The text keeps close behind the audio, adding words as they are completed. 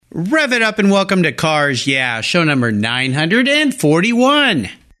Rev it up and welcome to Cars Yeah, show number 941.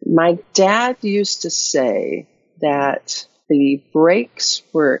 My dad used to say that the brakes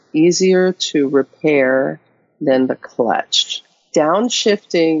were easier to repair than the clutch.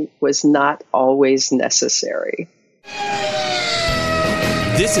 Downshifting was not always necessary.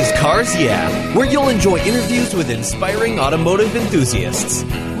 This is Cars Yeah, where you'll enjoy interviews with inspiring automotive enthusiasts.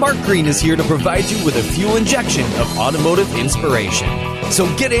 Mark Green is here to provide you with a fuel injection of automotive inspiration. So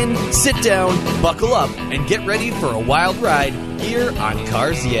get in, sit down, buckle up, and get ready for a wild ride here on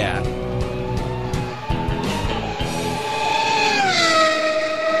Cars Yeah.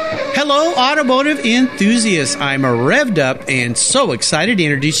 Hello, automotive enthusiasts. I'm revved up and so excited to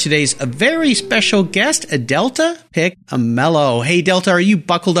introduce today's very special guest, Delta Picmello. Hey, Delta, are you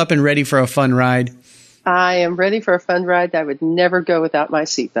buckled up and ready for a fun ride? I am ready for a fun ride that would never go without my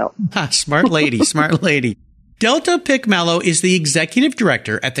seatbelt. Smart lady, smart lady. Delta Picmello is the executive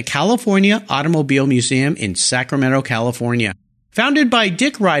director at the California Automobile Museum in Sacramento, California. Founded by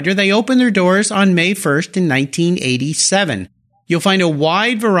Dick Ryder, they opened their doors on May 1st in 1987. You'll find a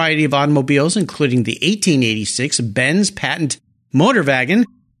wide variety of automobiles, including the 1886 Benz Patent Motor Wagon,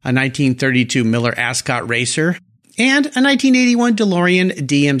 a 1932 Miller Ascot Racer, and a 1981 DeLorean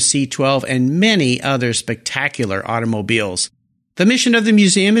DMC-12, and many other spectacular automobiles. The mission of the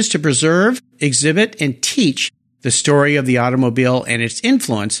museum is to preserve, exhibit, and teach the story of the automobile and its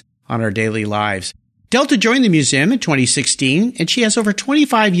influence on our daily lives. Delta joined the museum in 2016, and she has over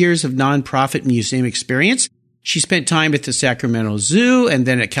 25 years of nonprofit museum experience. She spent time at the Sacramento Zoo and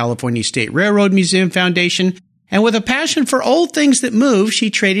then at California State Railroad Museum Foundation. And with a passion for old things that move, she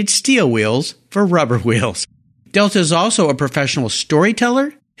traded steel wheels for rubber wheels. Delta is also a professional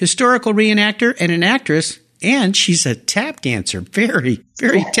storyteller, historical reenactor, and an actress. And she's a tap dancer. Very,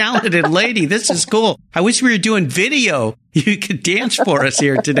 very talented lady. This is cool. I wish we were doing video. You could dance for us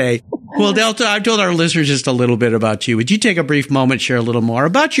here today. Well, Delta, I've told our listeners just a little bit about you. Would you take a brief moment, share a little more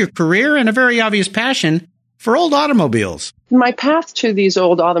about your career and a very obvious passion for old automobiles? My path to these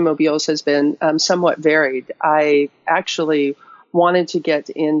old automobiles has been somewhat varied. I actually wanted to get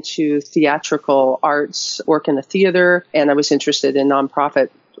into theatrical arts, work in a theater, and I was interested in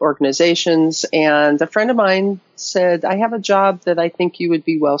nonprofit organizations. And a friend of mine said, I have a job that I think you would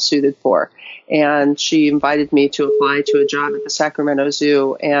be well suited for. And she invited me to apply to a job at the Sacramento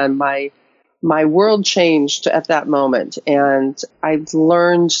Zoo. And my world changed at that moment. And I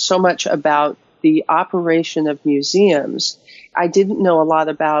learned so much about the operation of museums. I didn't know a lot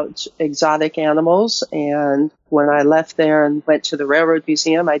about exotic animals. And when I left there and went to the Railroad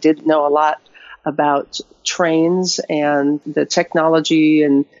Museum, I didn't know a lot about trains and the technology.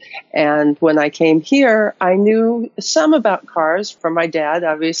 And when I came here, I knew some about cars from my dad,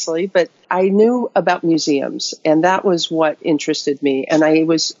 obviously, but I knew about museums. And that was what interested me. And I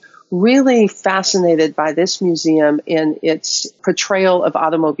was really fascinated by this museum in its portrayal of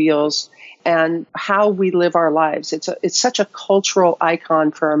automobiles and how we live our lives. It's such a cultural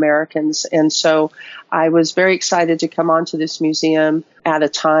icon for Americans. And so I was very excited to come onto this museum at a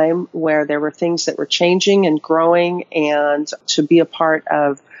time where there were things that were changing and growing, and to be a part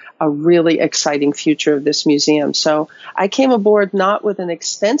of a really exciting future of this museum. So I came aboard not with an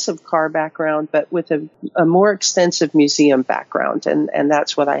extensive car background, but with a more extensive museum background. And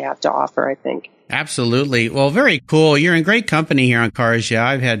that's what I have to offer, I think. Absolutely. Well, very cool. You're in great company here on Cars Yeah.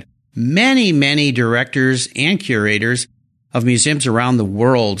 I've had many directors and curators of museums around the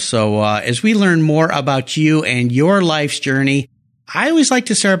world. So as we learn more about you and your life's journey, I always like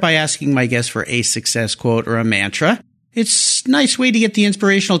to start by asking my guests for a success quote or a mantra. It's a nice way to get the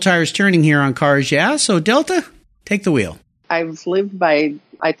inspirational tires turning here on Cars Yeah. So Delta, take the wheel. I've lived by,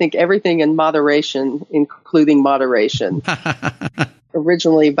 I think, everything in moderation, including moderation.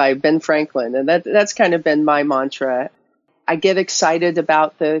 Originally by Ben Franklin. And that's kind of been my mantra. I get excited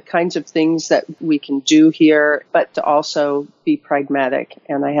about the kinds of things that we can do here, but to also be pragmatic.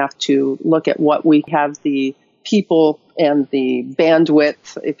 And I have to look at what we have the people and the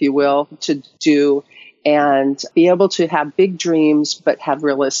bandwidth, if you will, to do, and be able to have big dreams, but have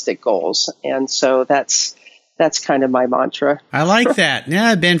realistic goals. And so that's kind of my mantra. I like that.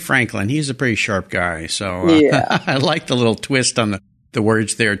 Yeah, Ben Franklin, he's a pretty sharp guy. So yeah. I like the little twist on the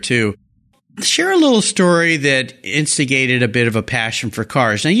words there too. Share a little story that instigated a bit of a passion for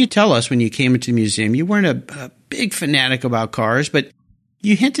cars. Now, you tell us when you came into the museum, you weren't a big fanatic about cars, but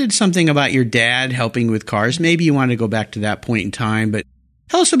you hinted something about your dad helping with cars. Maybe you want to go back to that point in time, but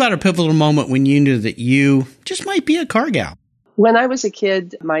tell us about a pivotal moment when you knew that you just might be a car gal. When I was a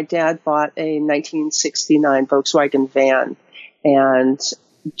kid, my dad bought a 1969 Volkswagen van, and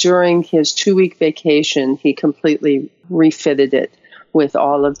during his 2-week vacation, he completely refitted it with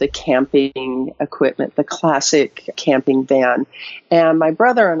all of the camping equipment, the classic camping van. And my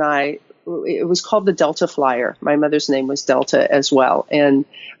brother and I, it was called the Delta Flyer. My mother's name was Delta as well. And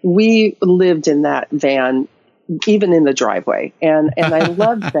we lived in that van, even in the driveway. And I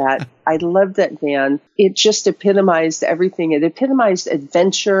loved that. I loved that van. It just epitomized everything. It epitomized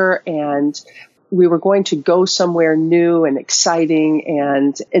adventure, and we were going to go somewhere new and exciting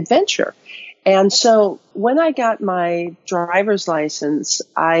and adventure. And so when I got my driver's license,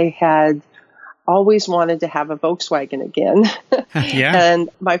 I had always wanted to have a Volkswagen again. Yeah. And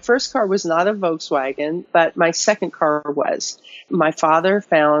my first car was not a Volkswagen, but my second car was. My father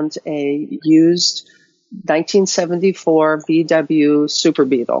found a used 1974 VW Super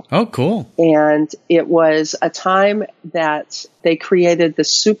Beetle. Oh, cool. And it was a time that they created the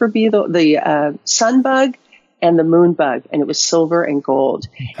Super Beetle, the Sunbug, and the Moonbug, and it was silver and gold.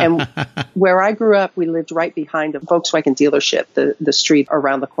 And where I grew up, we lived right behind a Volkswagen dealership. The street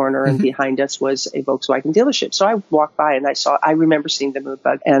around the corner and behind us was a Volkswagen dealership. So I walked by and I remember seeing the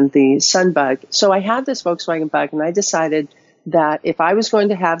Moonbug and the Sunbug. So I had this Volkswagen Bug, and I decided that if I was going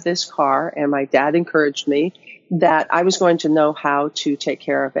to have this car, and my dad encouraged me, that I was going to know how to take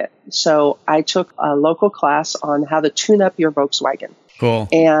care of it. So I took a local class on how to tune up your Volkswagen. Cool.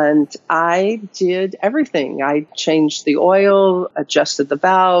 And I did everything. I changed the oil, adjusted the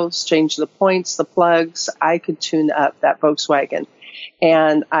valves, changed the points, the plugs. I could tune up that Volkswagen.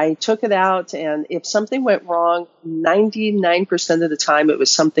 And I took it out, and if something went wrong, 99% of the time it was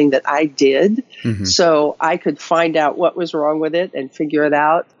something that I did. Mm-hmm. So I could find out what was wrong with it and figure it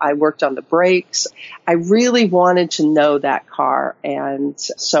out. I worked on the brakes. I really wanted to know that car. And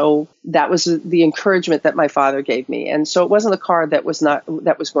so that was the encouragement that my father gave me. And so it wasn't a car that was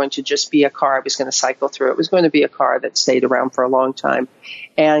going to just be a car I was going to cycle through. It was going to be a car that stayed around for a long time.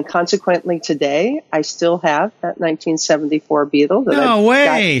 And consequently, today, I still have that 1974 Beetle. No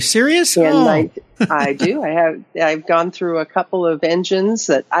way. Serious? I do. I've gone through a couple of engines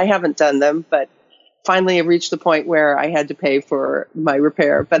that I haven't done them, but finally I reached the point where I had to pay for my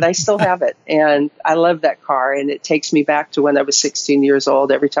repair, but I still have it. And I love that car, and it takes me back to when I was 16 years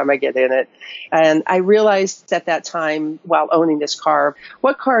old every time I get in it. And I realized at that time, while owning this car,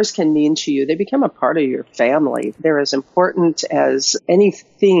 what cars can mean to you. They become a part of your family. They're as important as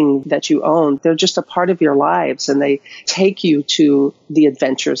anything that you own. They're just a part of your lives, and they take you to the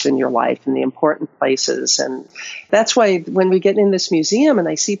adventures in your life and the important places. And that's why when we get in this museum and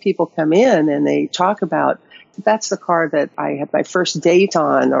I see people come in and they talk about, that's the car that I had my first date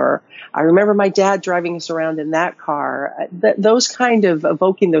on, or I remember my dad driving us around in that car.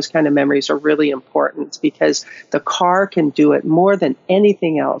 Evoking those kind of memories are really important, because the car can do it more than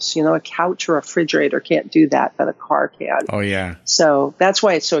anything else. You know, a couch or a refrigerator can't do that, but a car can. Oh, yeah. So that's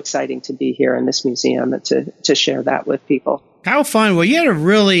why it's so exciting to be here in this museum and to share that with people. How fun. Well, you had a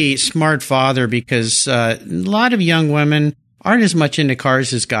really smart father, because a lot of young women aren't as much into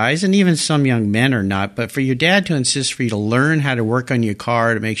cars as guys, and even some young men are not. But for your dad to insist for you to learn how to work on your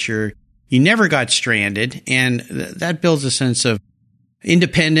car to make sure you never got stranded, and that builds a sense of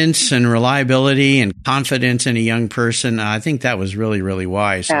independence and reliability and confidence in a young person. I think that was really, really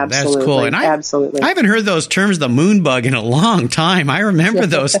wise. So absolutely. That's cool. And I haven't heard those terms, the Moonbug, in a long time. I remember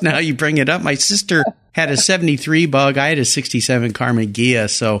those now you bring it up. My sister had a 73 Bug. I had a 67 Karmann Ghia.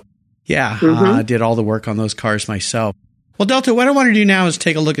 So, yeah, I did all the work on those cars myself. Well, Delta, what I want to do now is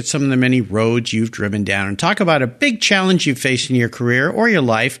take a look at some of the many roads you've driven down and talk about a big challenge you've faced in your career or your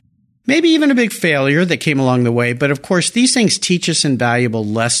life, maybe even a big failure that came along the way. But of course, these things teach us invaluable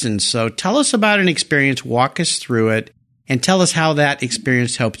lessons. So tell us about an experience, walk us through it, and tell us how that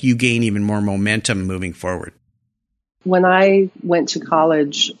experience helped you gain even more momentum moving forward. When I went to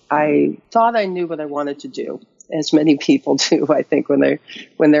college, I thought I knew what I wanted to do, as many people do, I think, when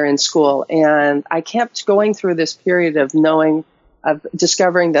they're in school. And I kept going through this period of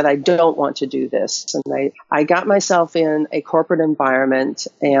discovering that I don't want to do this. And I got myself in a corporate environment,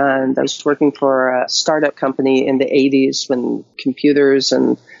 and I was working for a startup company in the 80s when computers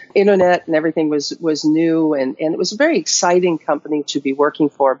and internet and everything was new, and it was a very exciting company to be working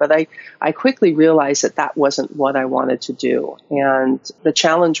for. But I quickly realized that wasn't what I wanted to do. And the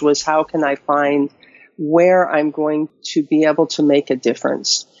challenge was, how can I find where I'm going to be able to make a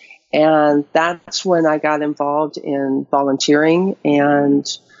difference? And that's when I got involved in volunteering, and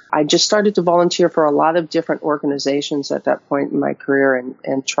I just started to volunteer for a lot of different organizations at that point in my career,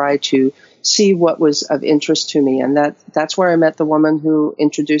 and try to see what was of interest to me. And that's where I met the woman who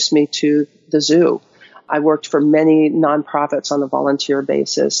introduced me to the zoo. I worked for many nonprofits on a volunteer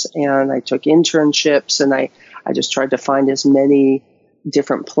basis, and I took internships, and I just tried to find as many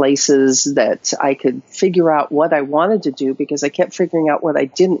different places that I could figure out what I wanted to do, because I kept figuring out what I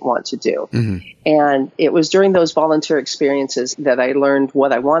didn't want to do. Mm-hmm. And it was during those volunteer experiences that I learned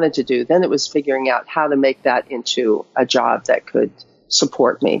what I wanted to do. Then it was figuring out how to make that into a job that could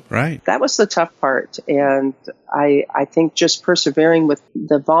support me. Right. That was the tough part. And I think just persevering with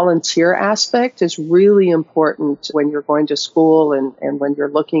the volunteer aspect is really important when you're going to school and when you're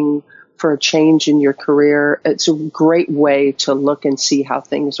looking for a change in your career. It's a great way to look and see how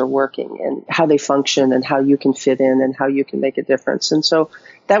things are working and how they function and how you can fit in and how you can make a difference. And so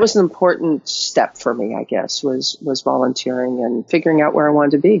that was an important step for me, I guess, was volunteering and figuring out where I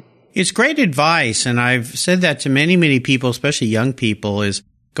wanted to be. It's great advice, and I've said that to many, many people, especially young people, is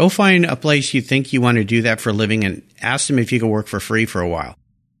go find a place you think you want to do that for a living and ask them if you can work for free for a while.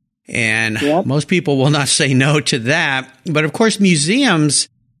 And most people will not say no to that. But of course, museums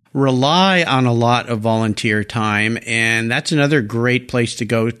rely on a lot of volunteer time, and that's another great place to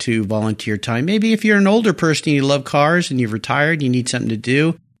go to volunteer time. Maybe if you're an older person and you love cars and you've retired, you need something to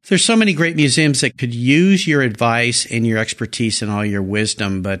do. There's so many great museums that could use your advice and your expertise and all your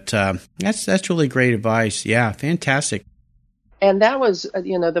wisdom, but that's really great advice. Yeah, fantastic. And that was,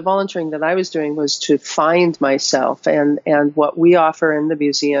 the volunteering that I was doing was to find myself, and what we offer in the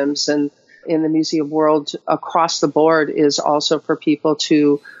museums and in the museum world across the board is also for people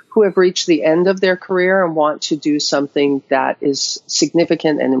who have reached the end of their career and want to do something that is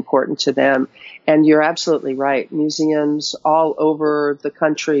significant and important to them. And you're absolutely right. Museums all over the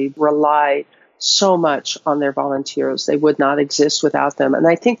country rely so much on their volunteers. They would not exist without them. And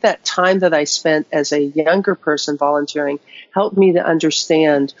I think that time that I spent as a younger person volunteering helped me to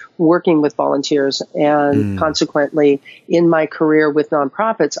understand working with volunteers. And consequently, in my career with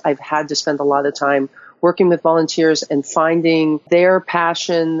nonprofits, I've had to spend a lot of time working with volunteers and finding their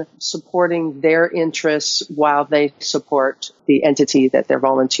passion, supporting their interests while they support the entity that they're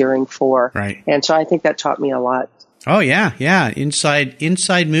volunteering for. Right. And so I think that taught me a lot. Oh, yeah.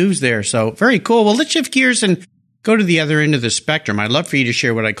 Inside moves there. So very cool. Well, let's shift gears and go to the other end of the spectrum. I'd love for you to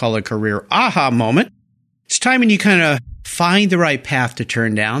share what I call a career aha moment. It's time when you kind of find the right path to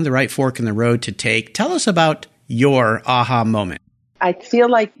turn down, the right fork in the road to take. Tell us about your aha moment. I feel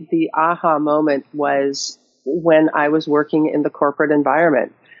like the aha moment was when I was working in the corporate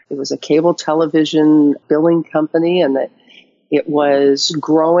environment. It was a cable television billing company, and it was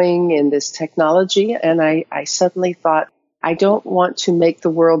growing in this technology. And I suddenly thought, I don't want to make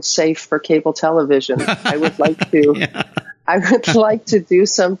the world safe for cable television. I would like to, I would like to do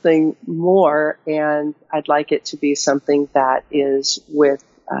something more, and I'd like it to be something that is with,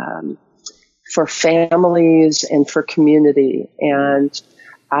 for families and for community. And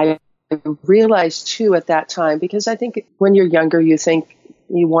I realized too at that time, because I think when you're younger, you think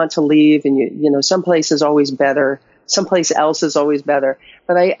you want to leave and you someplace is always better. Someplace else is always better.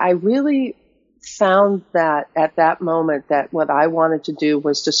 But I really found that at that moment that what I wanted to do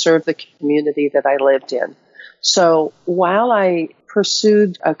was to serve the community that I lived in. So while I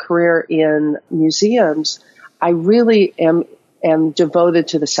pursued a career in museums, I really am devoted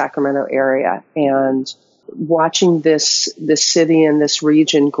to the Sacramento area, and watching this city and this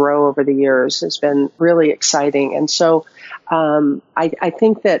region grow over the years has been really exciting. And so I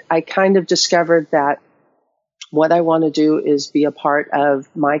think that I kind of discovered that what I want to do is be a part of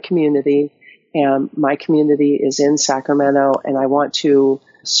my community, and my community is in Sacramento, and I want to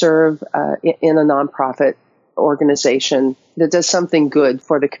serve in a nonprofit organization that does something good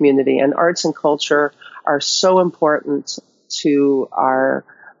for the community. And arts and culture are so important to our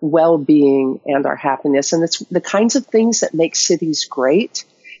well-being and our happiness. And it's the kinds of things that make cities great.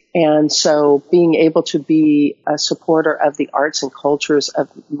 And so being able to be a supporter of the arts and cultures of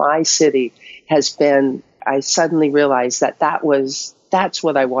my city has been, I suddenly realized that's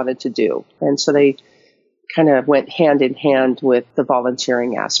what I wanted to do. And so they kind of went hand in hand with the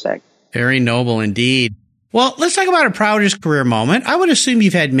volunteering aspect. Very noble indeed. Well, let's talk about a proudest career moment. I would assume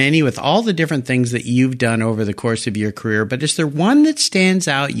you've had many with all the different things that you've done over the course of your career, but is there one that stands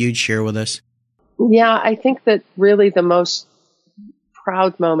out you'd share with us? Yeah, I think that really the most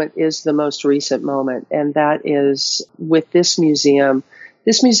proud moment is the most recent moment, and that is with this museum.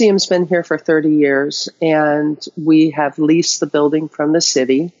 This museum's been here for 30 years, and we have leased the building from the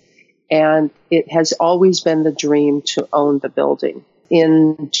city, and it has always been the dream to own the building.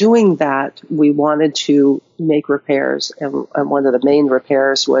 In doing that, we wanted to make repairs, and one of the main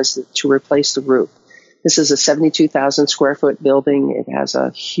repairs was to replace the roof. This is a 72,000 square foot building. It has a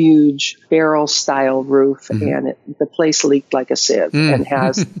huge barrel style roof, and the place leaked like a sieve and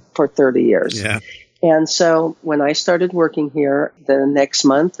has for 30 years. Yeah. And so when I started working here, the next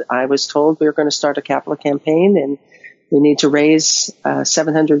month I was told we were going to start a capital campaign, and we need to raise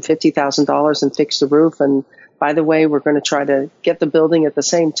 $750,000 and fix the roof. And by the way, we're going to try to get the building at the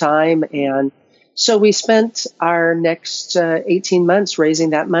same time. And so we spent our next 18 months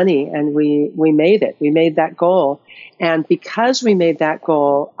raising that money, and we made it. We made that goal. And because we made that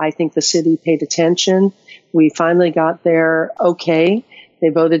goal, I think the city paid attention. We finally got there okay. They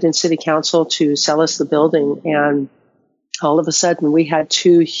voted in city council to sell us the building, and all of a sudden we had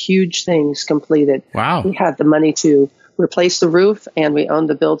two huge things completed. Wow. We had the money to replace the roof, and we owned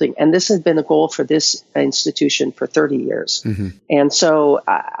the building. And this had been a goal for this institution for 30 years. Mm-hmm. And so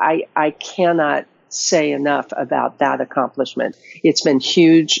I cannot say enough about that accomplishment. It's been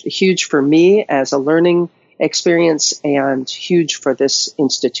huge for me as a learning experience and huge for this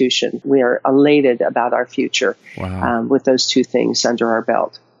institution. We are elated about our future. Wow. With those two things under our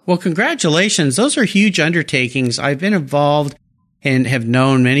belt. Well, congratulations. Those are huge undertakings. I've been involved and have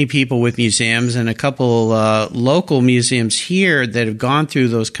known many people with museums and a couple local museums here that have gone through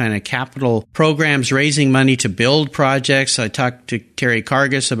those kind of capital programs, raising money to build projects. I talked to Terry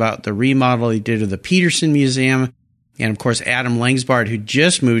Kargas about the remodel he did of the Peterson Museum. And, of course, Adam Langsbard, who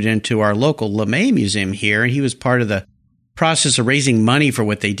just moved into our local LeMay Museum here. And he was part of the process of raising money for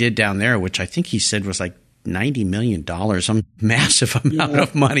what they did down there, which I think he said was like $90 million, some massive amount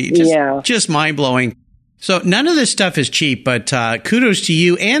of money. Just mind-blowing. So none of this stuff is cheap, but kudos to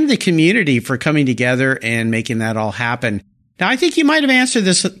you and the community for coming together and making that all happen. Now, I think you might have answered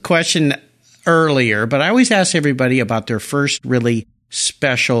this question earlier, but I always ask everybody about their first really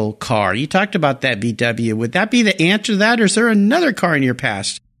special car. You talked about that VW. Would that be the answer to that, or is there another car in your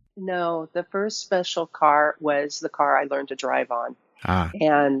past? No, the first special car was the car I learned to drive on.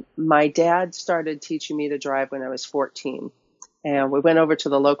 And my dad started teaching me to drive when I was 14. And we went over to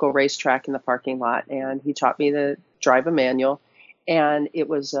the local racetrack in the parking lot, and he taught me to drive a manual. And it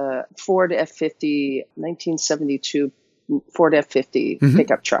was a Ford F-50, 1972 Ford F-50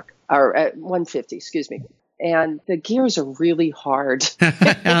 pickup truck, or 150, excuse me. And the gears are really hard.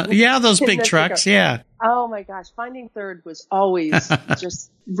 Yeah, those big trucks, yeah. Oh my gosh, finding third was always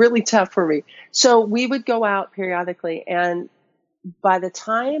just really tough for me. So we would go out periodically, and by the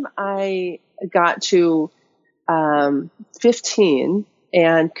time I got to 15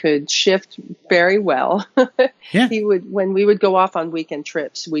 and could shift very well, yeah. When we would go off on weekend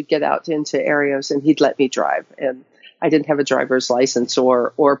trips, we'd get out into areas and he'd let me drive. And I didn't have a driver's license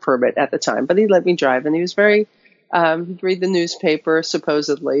or permit at the time, but he let me drive, and he was very, he'd read the newspaper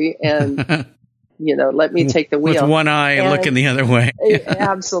supposedly and, let me take the wheel. With one eye and looking the other way.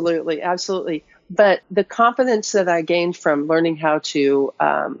 Absolutely. Absolutely. But the confidence that I gained from learning how to,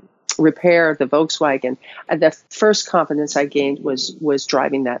 repair the Volkswagen, the first confidence I gained was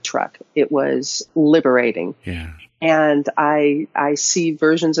driving that truck. It was liberating. Yeah. And I see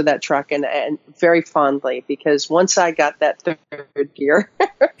versions of that truck and very fondly, because once I got that third gear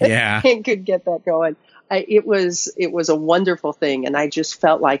yeah. and could get that going, it was a wonderful thing. And I just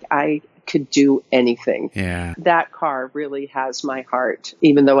felt like I could do anything. Yeah. That car really has my heart,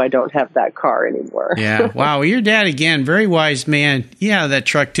 even though I don't have that car anymore. Yeah. Wow. Your dad, again, very wise man. Yeah, that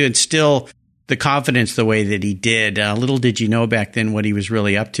truck to instill the confidence the way that he did. Little did you know back then what he was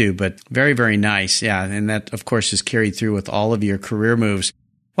really up to, but very, very nice. Yeah. And that, of course, is carried through with all of your career moves.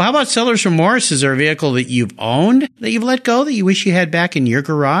 Well, how about Sellers from Morris? Is there a vehicle that you've owned that you've let go that you wish you had back in your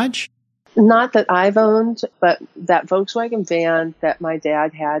garage? Not that I've owned, but that Volkswagen van that my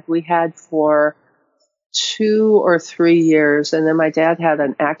dad had, we had for 2 or 3 years. And then my dad had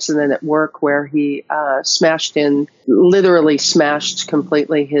an accident at work where he literally smashed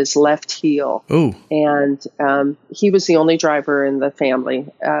completely his left heel. Ooh. And he was the only driver in the family.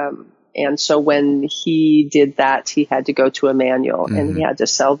 And so when he did that, he had to go to a manual and he had to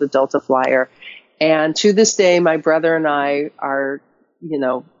sell the Delta Flyer. And to this day, my brother and I are,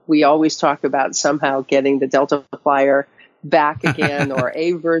 we always talk about somehow getting the Delta Flyer back again or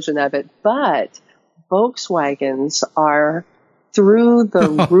a version of it. But Volkswagens are through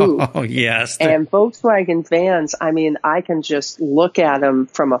the roof. Oh, yes. And Volkswagen vans, I can just look at them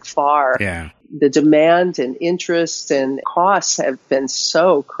from afar. Yeah. The demand and interest and costs have been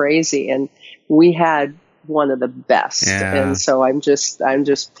so crazy. And we had one of the best. Yeah. And so I'm just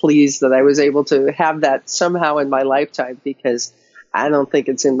pleased that I was able to have that somehow in my lifetime, because I don't think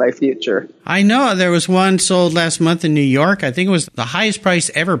it's in my future. I know there was one sold last month in New York. I think it was the highest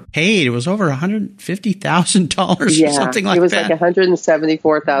price ever paid. It was over $150,000 or something like that. It was like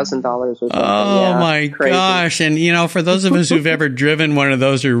 $174,000 or something. Oh, my gosh. And, for those of us who've ever driven one of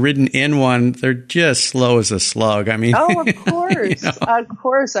those or ridden in one, they're just slow as a slug. I mean, oh, of course. Of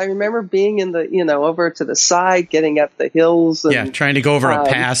course. I remember being in the, over to the side, getting up the hills. And, trying to go over a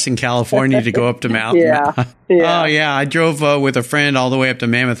pass in California to go up to mountain. Oh, yeah. I drove with a friend all the way up to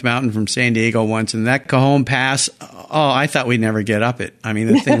Mammoth Mountain from San Diego once, and that Cajon Pass, I thought we'd never get up it. I mean,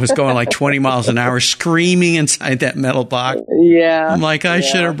 the thing was going like 20 miles an hour, screaming inside that metal box. Yeah. I'm like, I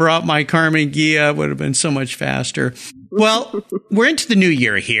should have brought my Karmann Ghia. It would have been so much faster. Well, we're into the new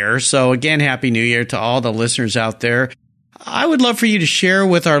year here. So again, Happy New Year to all the listeners out there. I would love for you to share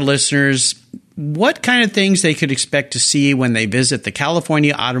with our listeners what kind of things they could expect to see when they visit the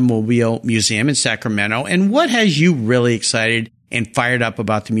California Automobile Museum in Sacramento, and what has you really excited and fired up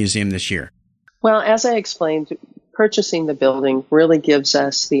about the museum this year? Well, as I explained, purchasing the building really gives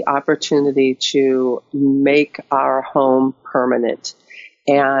us the opportunity to make our home permanent.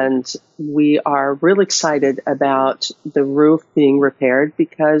 And we are really excited about the roof being repaired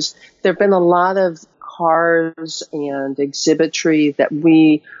because there have been a lot of cars and exhibitry that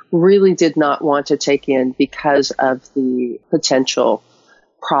we really did not want to take in because of the potential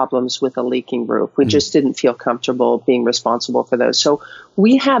problems with a leaking roof. We just didn't feel comfortable being responsible for those. So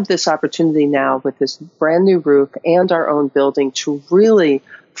we have this opportunity now with this brand new roof and our own building to really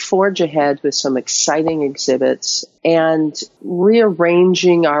forge ahead with some exciting exhibits and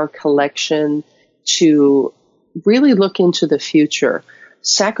rearranging our collection to really look into the future.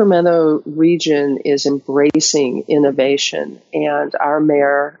 Sacramento region is embracing innovation, and our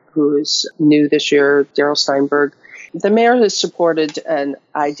mayor, who's new this year, Darrell Steinberg, the mayor has supported an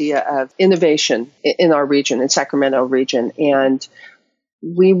idea of innovation in our region, in Sacramento region, and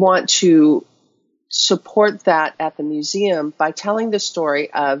we want to support that at the museum by telling the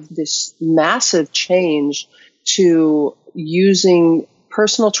story of this massive change to using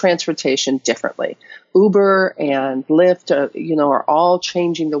personal transportation differently. Uber and Lyft, are all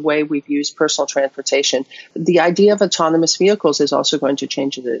changing the way we've used personal transportation. The idea of autonomous vehicles is also going to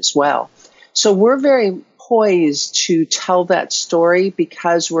change it as well. So we're very poised to tell that story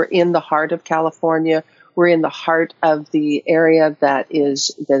because we're in the heart of California. We're in the heart of the area that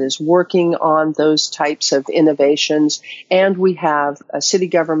is working on those types of innovations, and we have a city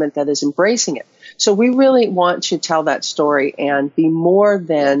government that is embracing it. So we really want to tell that story and be more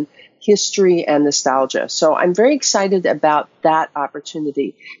than history and nostalgia. So I'm very excited about that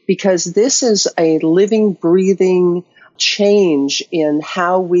opportunity because this is a living, breathing change in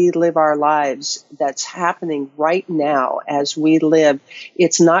how we live our lives that's happening right now as we live.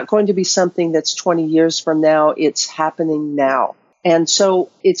 It's not going to be something that's 20 years from now. It's happening now. And so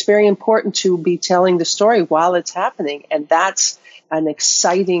it's very important to be telling the story while it's happening. And that's an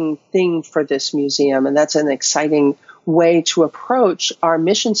exciting thing for this museum. And that's an exciting way to approach our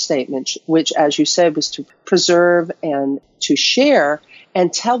mission statement, which, as you said, was to preserve and to share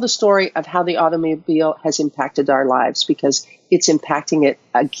and tell the story of how the automobile has impacted our lives, because it's impacting it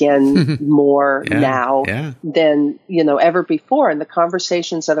again more now than, ever before. And the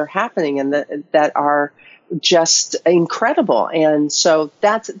conversations that are happening and that are just incredible. And so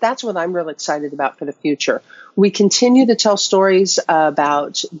that's what I'm really excited about for the future. We continue to tell stories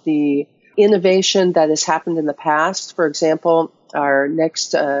about the innovation that has happened in the past. For example, our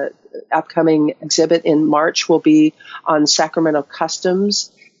next upcoming exhibit in March will be on Sacramento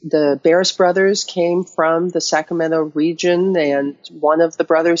customs. The Barris brothers came from the Sacramento region, and one of the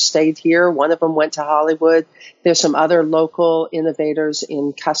brothers stayed here. One of them went to Hollywood. There's some other local innovators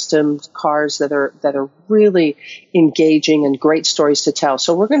in custom cars that are really engaging and great stories to tell.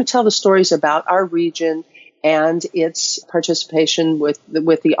 So we're going to tell the stories about our region and its participation with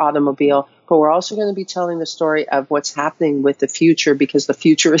the automobile. But we're also going to be telling the story of what's happening with the future, because the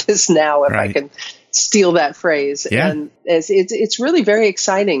future is now, if I can steal that phrase. Yeah. And it's really very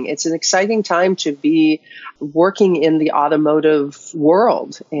exciting. It's an exciting time to be working in the automotive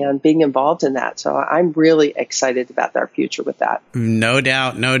world and being involved in that. So I'm really excited about our future with that. No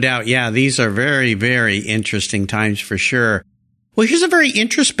doubt. No doubt. Yeah, these are very, very interesting times for sure. Well, here's a very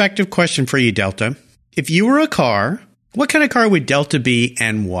introspective question for you, Delta. If you were a car, what kind of car would Delta be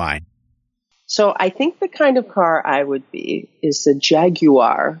and why? So I think the kind of car I would be is the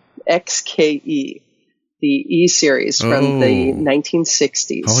Jaguar XKE, the E-Series from the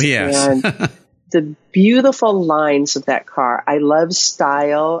 1960s. Oh, yes. And the beautiful lines of that car. I love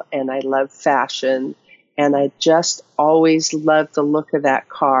style and I love fashion. And I just always love the look of that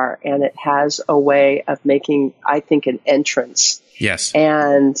car. And it has a way of making, I think, an entrance Yes.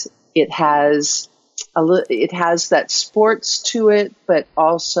 And it has that sports to it, but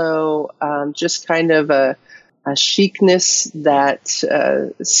also just kind of a chicness that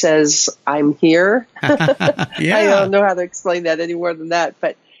says, I'm here. Yeah. I don't know how to explain that any more than that,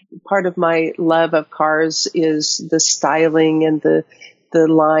 but part of my love of cars is the styling and the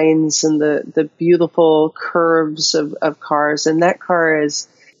lines and the beautiful curves of cars. And that car is,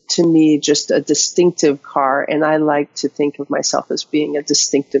 to me, just a distinctive car. And I like to think of myself as being a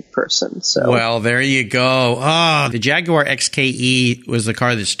distinctive person. So, well, there you go. Oh, the Jaguar XKE was the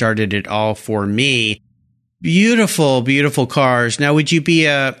car that started it all for me. Beautiful, beautiful cars. Now, would you be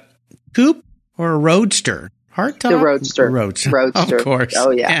a coupe or a roadster? Hardtop? The Roadster. Roadster. Of course.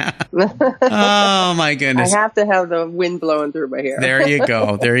 Oh, yeah. Oh, my goodness. I have to have the wind blowing through my hair. There you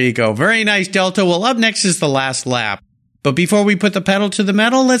go. There you go. Very nice, Delta. Well, up next is the last lap. But before we put the pedal to the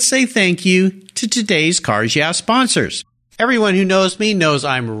metal, let's say thank you to today's Cars Yeah sponsors. Everyone who knows me knows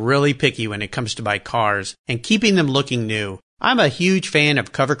I'm really picky when it comes to my cars and keeping them looking new. I'm a huge fan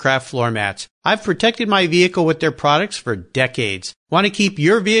of Covercraft floor mats. I've protected my vehicle with their products for decades. Want to keep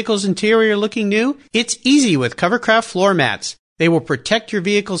your vehicle's interior looking new? It's easy with Covercraft floor mats. They will protect your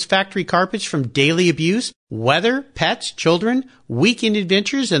vehicle's factory carpets from daily abuse, weather, pets, children, weekend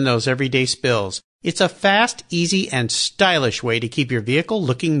adventures, and those everyday spills. It's a fast, easy, and stylish way to keep your vehicle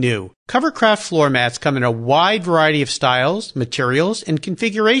looking new. Covercraft floor mats come in a wide variety of styles, materials, and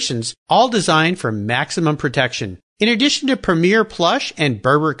configurations, all designed for maximum protection. In addition to Premier Plush and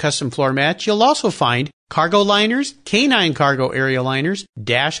Berber custom floor mats, you'll also find cargo liners, canine cargo area liners,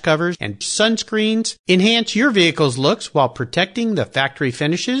 dash covers, and sunscreens. Enhance your vehicle's looks while protecting the factory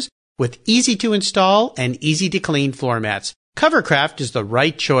finishes with easy-to-install and easy-to-clean floor mats. Covercraft is the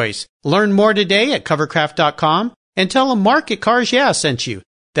right choice. Learn more today at covercraft.com and tell them Mark at Cars Yeah sent you.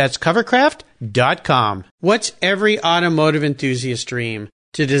 That's covercraft.com. What's every automotive enthusiast's dream?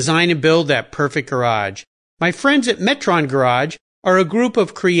 To design and build that perfect garage. My friends at Metron Garage are a group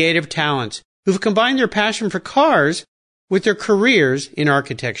of creative talents who've combined their passion for cars with their careers in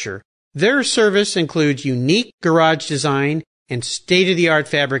architecture. Their service includes unique garage design and state-of-the-art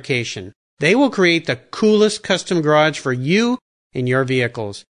fabrication. They will create the coolest custom garage for you and your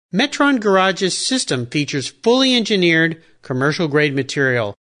vehicles. Metron Garage's system features fully engineered commercial-grade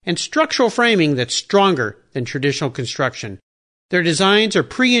material and structural framing that's stronger than traditional construction. Their designs are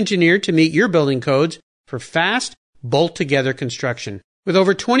pre-engineered to meet your building codes for fast, bolt-together construction. With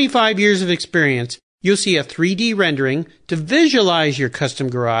over 25 years of experience, you'll see a 3D rendering to visualize your custom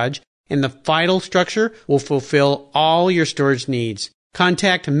garage, and the final structure will fulfill all your storage needs.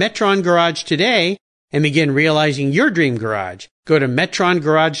 Contact Metron Garage today and begin realizing your dream garage. Go to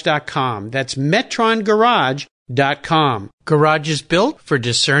metrongarage.com. That's metrongarage.com. Garage is built for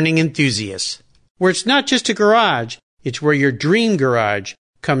discerning enthusiasts. Where it's not just a garage, it's where your dream garage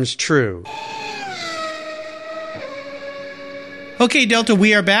comes true. Okay, Delta,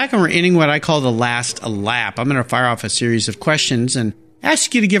 we are back and we're ending what I call the last lap. I'm going to fire off a series of questions and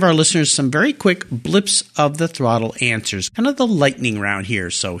ask you to give our listeners some very quick blips of the throttle answers, kind of the lightning round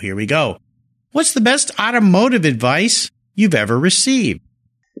here. So here we go. What's the best automotive advice you've ever received?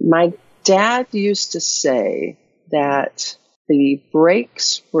 My dad used to say that the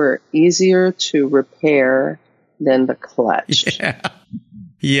brakes were easier to repair than the clutch. Yeah.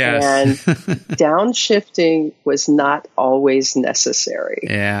 Yes. And downshifting was not always necessary.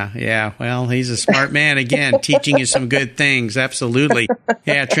 Yeah. Well, he's a smart man, again, teaching you some good things. Absolutely.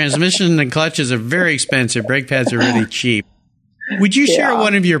 Yeah, transmission and clutches are very expensive. Brake pads are really cheap. Would you share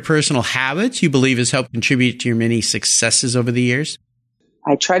one of your personal habits you believe has helped contribute to your many successes over the years?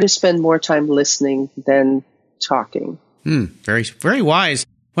 I try to spend more time listening than talking. Very, very wise.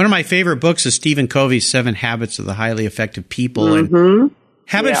 One of my favorite books is Stephen Covey's 7 Habits of the Highly Effective People. And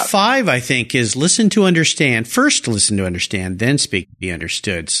habit 5, I think, is listen to understand. First, listen to understand, then speak to be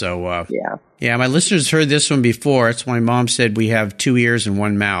understood. So, yeah, my listeners heard this one before. It's why Mom said we have 2 ears and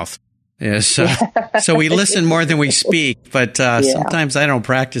 1 mouth. So we listen more than we speak. But sometimes I don't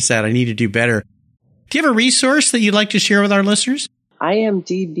practice that. I need to do better. Do you have a resource that you'd like to share with our listeners?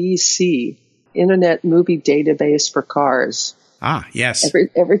 IMDbC, Internet Movie Database for Cars. Ah, yes.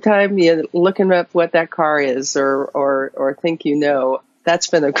 Every time you're looking up what that car is or think you know, that's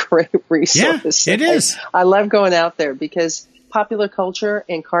been a great resource. Yeah, it is. I love going out there because popular culture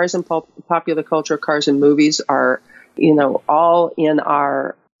and cars and popular culture, cars and movies are, all in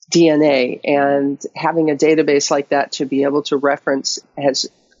our DNA. And having a database like that to be able to reference has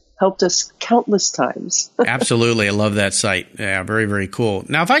helped us countless times. Absolutely. I love that site. Yeah, very, very cool.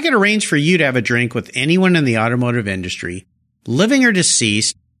 Now, if I could arrange for you to have a drink with anyone in the automotive industry, living or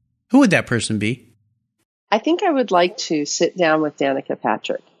deceased, who would that person be? I think I would like to sit down with Danica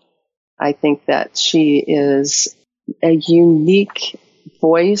Patrick. I think that she is a unique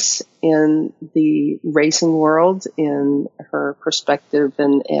voice in the racing world, in her perspective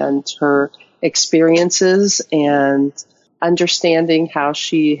and her experiences, and understanding how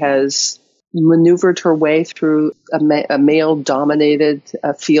she has maneuvered her way through a male-dominated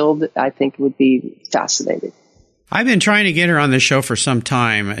field, I think would be fascinating. I've been trying to get her on the show for some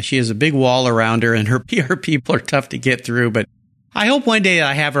time. She has a big wall around her, and her PR people are tough to get through, but I hope one day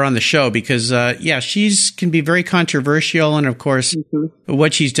I have her on the show because, she's can be very controversial and, of course,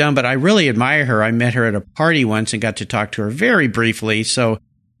 what she's done. But I really admire her. I met her at a party once and got to talk to her very briefly. So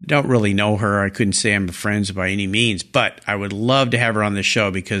don't really know her. I couldn't say I'm friends by any means, but I would love to have her on the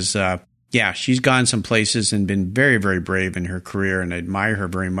show because, she's gone some places and been very, very brave in her career, and I admire her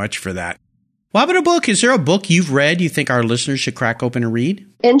very much for that. Well, how about a book? Is there a book you've read you think our listeners should crack open and read?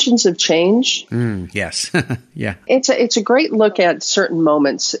 Engines of Change. Yes. Yeah. It's a great look at certain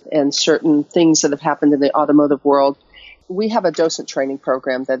moments and certain things that have happened in the automotive world. We have a docent training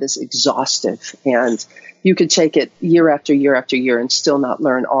program that is exhaustive, and you could take it year after year after year and still not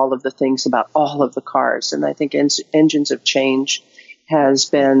learn all of the things about all of the cars. And I think Engines of Change has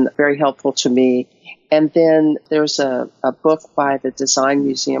been very helpful to me. And then there's a book by the Design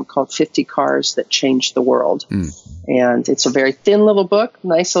Museum called 50 Cars That Changed the World. And it's a very thin little book,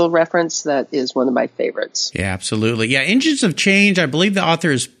 nice little reference that is one of my favorites. Yeah, absolutely. Yeah, Engines of Change, I believe the author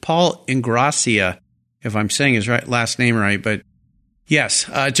is Paul Ingrassia, if I'm saying his last name right. But yes,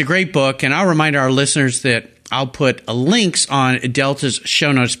 it's a great book. And I'll remind our listeners that I'll put links on Delta's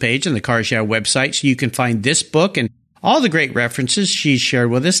show notes page on the Cars Yeah website so you can find this book and all the great references she's shared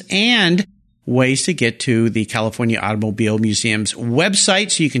with us and ways to get to the California Automobile Museum's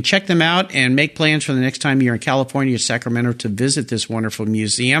website so you can check them out and make plans for the next time you're in California or Sacramento to visit this wonderful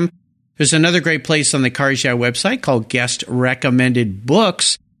museum. There's another great place on the Cars Yeah website called Guest Recommended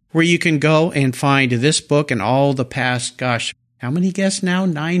Books, where you can go and find this book and all the past, how many guests now?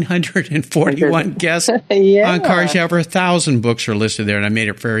 941 guests on Cars Yeah. Over 1,000 books are listed there, and I made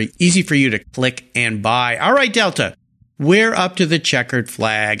it very easy for you to click and buy. All right, Delta. We're up to the checkered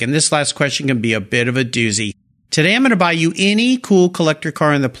flag, and this last question can be a bit of a doozy. Today, I'm going to buy you any cool collector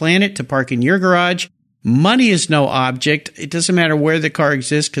car on the planet to park in your garage. Money is no object. It doesn't matter where the car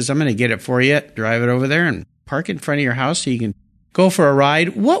exists because I'm going to get it for you, drive it over there, and park it in front of your house so you can go for a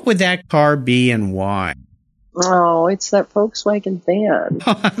ride. What would that car be and why? Oh, it's that Volkswagen van.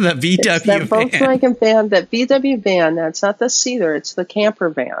 The VW it's that Volkswagen van, that VW van. That's not the Cedar. It's the camper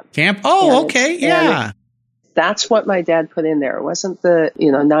van. Oh, okay. Yeah. That's what my dad put in there. It wasn't the,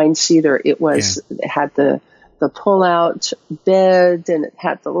 9-seater. It was, It had the pull-out bed, and it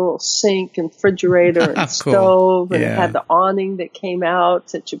had the little sink and refrigerator and stove, and it had the awning that came out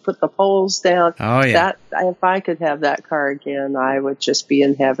that you put the poles down. Oh, yeah. If I could have that car again, I would just be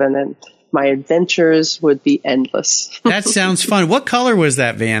in heaven, and my adventures would be endless. That sounds fun. What color was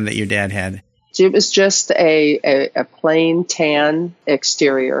that van that your dad had? It was just a plain tan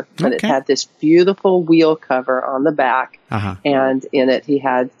exterior, but it had this beautiful wheel cover on the back, and in it he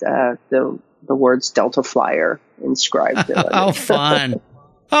had the words Delta Flyer inscribed. Oh, fun.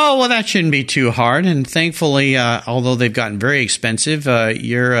 Oh, well, that shouldn't be too hard. And thankfully, although they've gotten very expensive,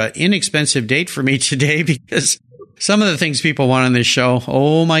 you're an inexpensive date for me today because some of the things people want on this show,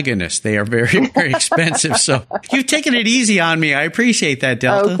 oh my goodness, they are very, very expensive. So you've taken it easy on me. I appreciate that,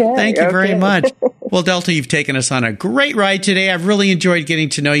 Delta. Thank you very much. Well, Delta, you've taken us on a great ride today. I've really enjoyed getting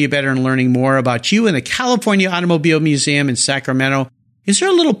to know you better and learning more about you and the California Automobile Museum in Sacramento. Is there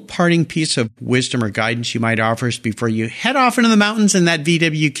a little parting piece of wisdom or guidance you might offer us before you head off into the mountains in that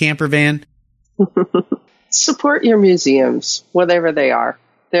VW camper van? Support your museums, whatever they are.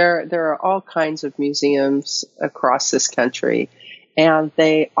 There are all kinds of museums across this country, and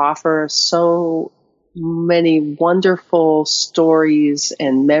they offer so many wonderful stories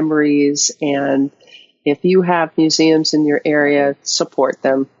and memories. And if you have museums in your area, support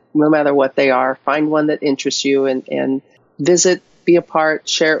them, no matter what they are. Find one that interests you and visit, be a part,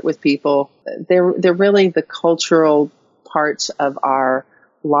 share it with people. They're really the cultural parts of our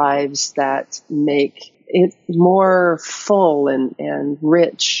lives that make it more full and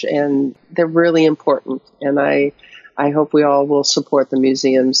rich, and they're really important. And I hope we all will support the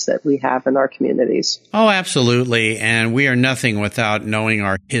museums that we have in our communities. Oh, absolutely. And we are nothing without knowing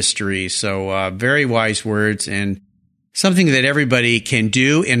our history. So very wise words, and something that everybody can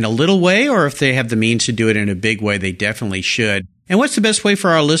do in a little way, or if they have the means to do it in a big way, they definitely should. And what's the best way for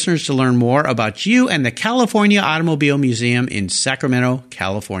our listeners to learn more about you and the California Automobile Museum in Sacramento,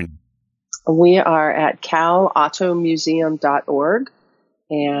 California? We are at calautomuseum.org,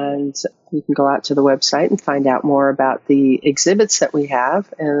 And you can go out to the website and find out more about the exhibits that we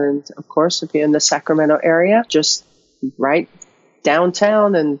have. And of course, if you're in the Sacramento area, just right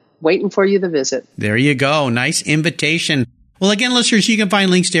downtown and waiting for you to visit. There you go. Nice invitation. Well, again, listeners, you can find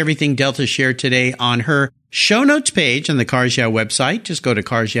links to everything Delta shared today on her show notes page on the Cars Yeah website. Just go to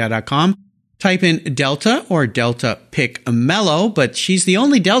carsyeah.com, type in Delta or Delta Pick Mello, but she's the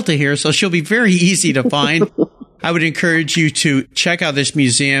only Delta here, so she'll be very easy to find. I would encourage you to check out this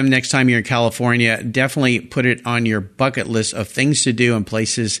museum next time you're in California. Definitely put it on your bucket list of things to do and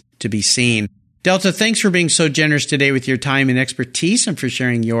places to be seen. Delta, thanks for being so generous today with your time and expertise and for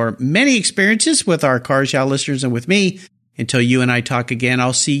sharing your many experiences with our Cars Yeah listeners and with me. Until you and I talk again,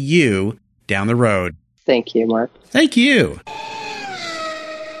 I'll see you down the road. Thank you, Mark. Thank you.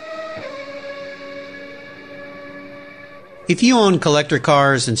 If you own collector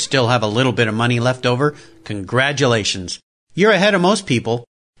cars and still have a little bit of money left over, congratulations. You're ahead of most people.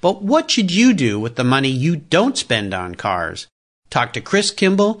 But what should you do with the money you don't spend on cars? Talk to Chris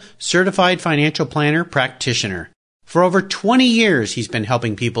Kimball, Certified Financial Planner Practitioner. For over 20 years, he's been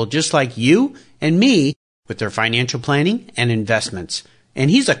helping people just like you and me with their financial planning and investments. And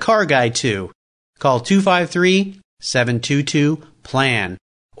he's a car guy too. Call 253-722-PLAN.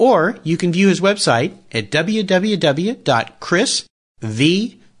 Or you can view his website at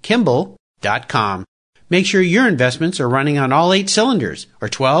www.chrisvkimball.com. Make sure your investments are running on all 8 cylinders, or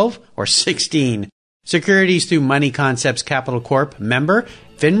 12, or 16. Securities through Money Concepts Capital Corp. Member,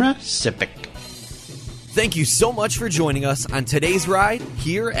 FINRA SIPC. Thank you so much for joining us on today's ride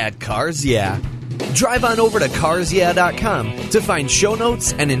here at Cars Yeah. Drive on over to carsyeah.com to find show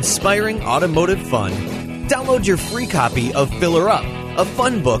notes and inspiring automotive fun. Download your free copy of Filler Up, a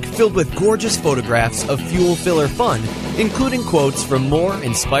fun book filled with gorgeous photographs of fuel filler fun, including quotes from more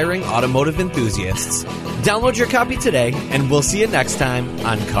inspiring automotive enthusiasts. Download your copy today, and we'll see you next time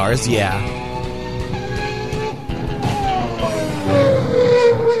on Cars Yeah.